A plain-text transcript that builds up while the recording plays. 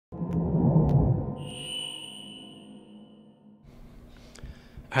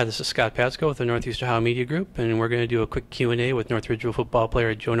Hi, this is Scott Patsko with the Northeast Ohio Media Group, and we're going to do a quick Q&A with North Ridgeville football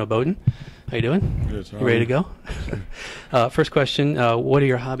player Jonah Bowden. How you doing? Good. You ready to go? First question, what are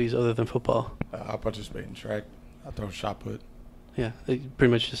your hobbies other than football? I participate in track. I throw shot put. Yeah,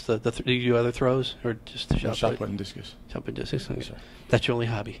 pretty much just do you do other throws or just the Shot put and discus. Shot put and discus? Okay. Yes, That's your only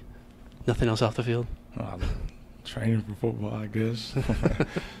hobby? Nothing else off the field? I'm training for football, I guess.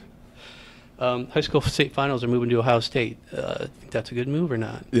 High school state finals are moving to Ohio State. Think that's a good move or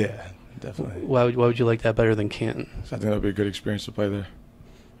not? Yeah, definitely. Why would you like that better than Canton? I think that would be a good experience to play there.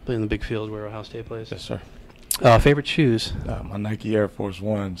 Play in the big field where Ohio State plays? Yes, sir. Favorite shoes? My Nike Air Force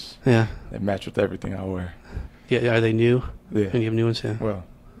Ones. Yeah. They match with everything I wear. Yeah, are they new? Yeah. And you have new ones? Yeah. Well,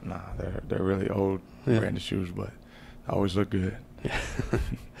 nah, they're really old branded shoes, but I always look good.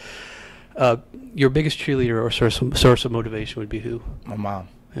 Your biggest cheerleader or source of motivation would be who? My mom.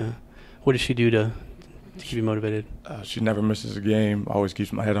 Yeah. What does she do to keep you motivated? She never misses a game. Always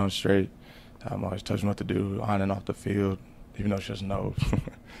keeps my head on straight. Always tells me what to do on and off the field, even though she doesn't know.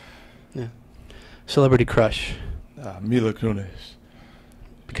 Yeah. Celebrity crush? Mila Kunis.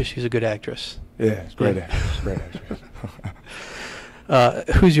 Because she's a good actress. Yeah, it's great actress. Great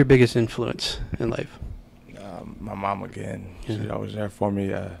actress. Who's your biggest influence in life? My mom again. Yeah. She's always there for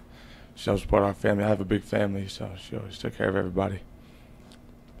me. She always supported our family. I have a big family, so she always took care of everybody.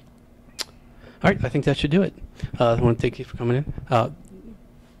 All right, I think that should do it. I want to thank you for coming in.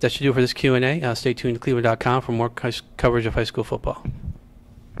 That should do it for this Q&A. Stay tuned to cleveland.com for more coverage of high school football.